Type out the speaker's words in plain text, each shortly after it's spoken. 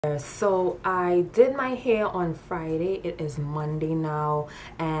So I did my hair on Friday. It is Monday now,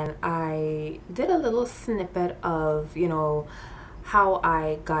 and I did a little snippet of, how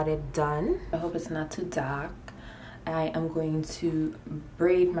I got it done. I hope it's not too dark. I am going to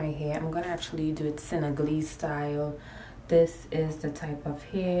braid my hair. I'm going to actually do it Senegalese style. This is the type of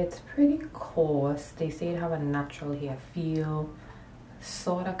hair. It's pretty coarse. They say it have a natural hair feel,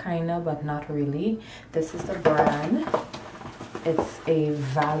 sorta, kinda, but not really. This is the brand. It's a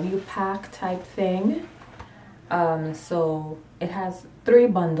value pack type thing. So it has 3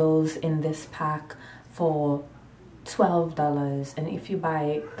 bundles in this pack for $12, and if you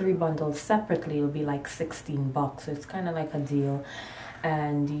buy 3 bundles separately, it'll be like 16 bucks. So it's kind of like a deal.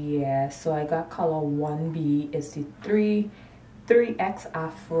 And yeah, so I got color 1B. It's the 3X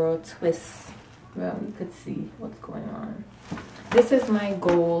Afro twist. Well, you could see what's going on. This is my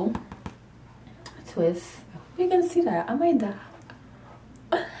gold twist. You can see that. Am I dark?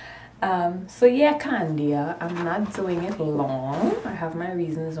 So yeah, Candia, I'm not doing it long. I have my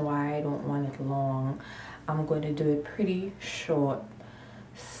reasons why I don't want it long. I'm going to do it pretty short.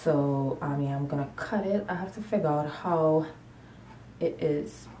 So yeah, I'm gonna cut it. I have to figure out how it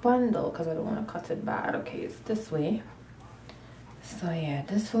is bundled because I don't want to cut it bad. Okay, it's this way. So yeah,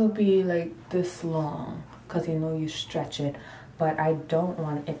 this will be like this long because you stretch it, but I don't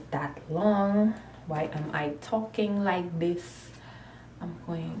want it that long. Why am I talking like this? I'm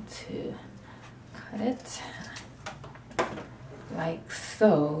going to cut it like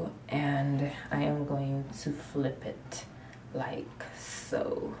so, and I am going to flip it like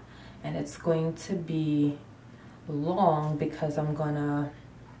so, and it's going to be long because I'm gonna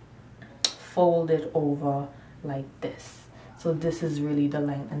fold it over like this. So this is really the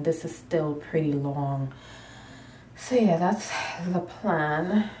length, and this is still pretty long. So yeah, that's the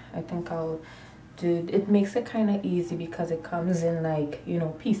plan. I think I'll do it. Makes it kind of easy because it comes in like,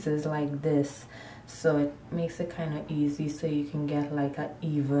 pieces like this. So it makes it kind of easy so you can get like an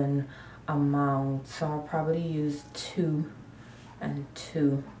even amount. So I'll probably use 2 and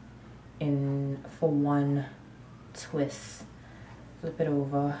 2 for one twist. Flip it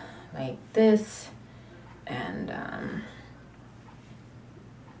over like this and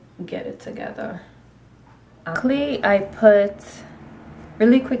get it together.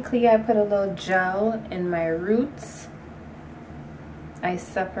 Really quickly, I put a little gel in my roots. I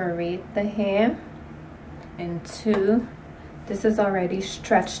separate the hair in 2. This is already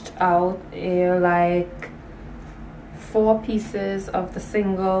stretched out, like 4 pieces of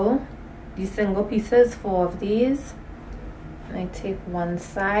these single pieces, 4 of these. And I take one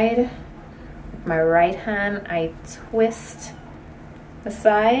side. With my right hand, I twist the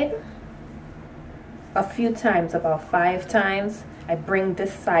side a few times, about 5 times. I bring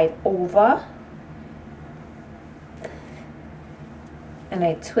this side over and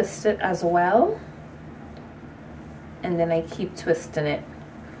I twist it as well, and then I keep twisting it.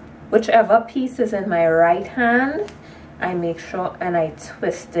 Whichever piece is in my right hand, I make sure and I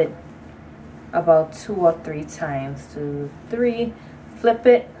twist it about 2 or 3 times. 2, 3, flip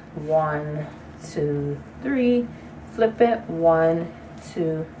it, 1, 2, 3, flip it, 1,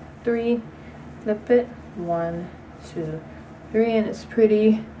 2, 3, flip it, 1, 2, 3, and it's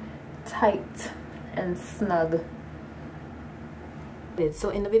pretty tight and snug. So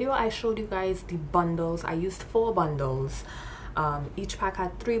in the video I showed you guys the bundles. I used 4 bundles. Each pack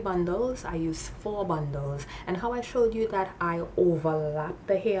had 3 bundles. I used 4 bundles, and how I showed you that I overlapped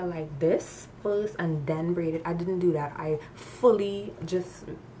the hair like this first and then braided. I didn't do that. I fully just,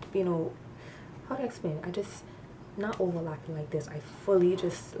 how to explain, I just not overlapping like this. I fully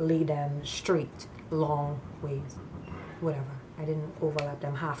just lay them straight, long ways, whatever. I didn't overlap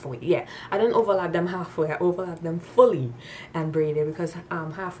them halfway. Yeah, I didn't overlap them halfway. I overlapped them fully and braided because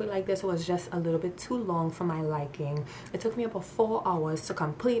halfway like this was just a little bit too long for my liking. It took me about 4 hours to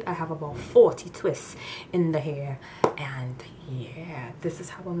complete. I have about 40 twists in the hair, and yeah, this is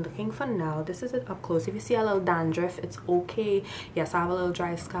how I'm looking for now. This is it up close. If you see a little dandruff, it's okay. Yes, I have a little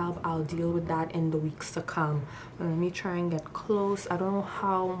dry scalp. I'll deal with that in the weeks to come. But let me try and get close. I don't know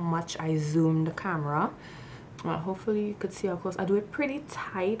how much I zoomed the camera. Hopefully you could see how close. I do it pretty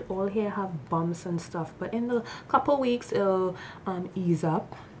tight. All hair have bumps and stuff, but in a couple weeks it'll ease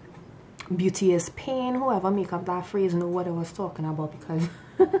up. Beauty is pain. Whoever make up that phrase know what I was talking about, because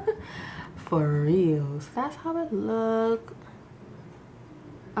for real. So that's how it look.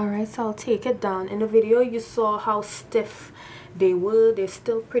 Alright, so I'll take it down. In the video you saw how stiff they were. They're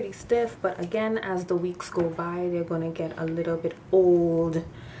still pretty stiff, but again, as the weeks go by, they're gonna get a little bit old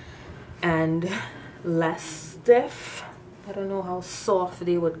and less stiff. I don't know how soft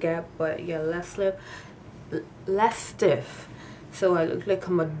they would get, but yeah, less stiff. so I look like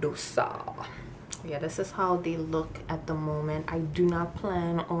a Medusa. Yeah, this is how they look at the moment. I do not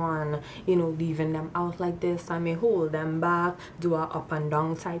plan on, you know, leaving them out like this. I may hold them back, do a up and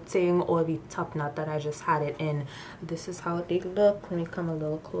down type thing, or the top knot that I just had it in. This is how they look. Let me come a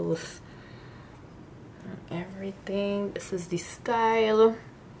little close. Everything. This is the style.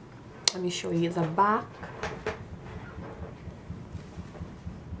 Let me show you the back.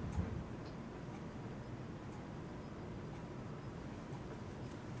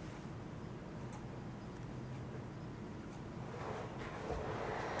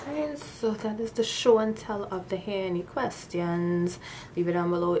 So that is the show and tell of the hair. Any questions, leave it down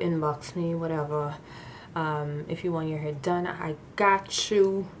below, inbox me, whatever. If you want your hair done, I got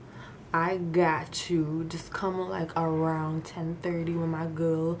you. Just come like around 10:30 when my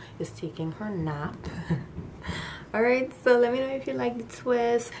girl is taking her nap. Alright, so let me know if you like the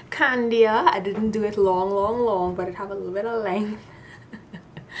twist. Candia, I didn't do it long, but it have a little bit of length.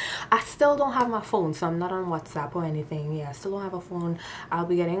 I still don't have my phone, so I'm not on WhatsApp or anything. Yeah, I still don't have a phone. I'll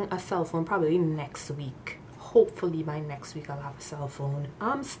be getting a cell phone probably next week. Hopefully by next week I'll have a cell phone.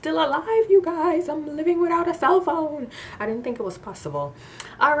 I'm still alive, you guys. I'm living without a cell phone. I didn't think it was possible.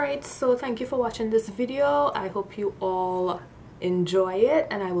 Alright, so thank you for watching this video. I hope you all enjoy it,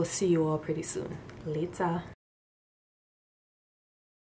 and I will see you all pretty soon. Later.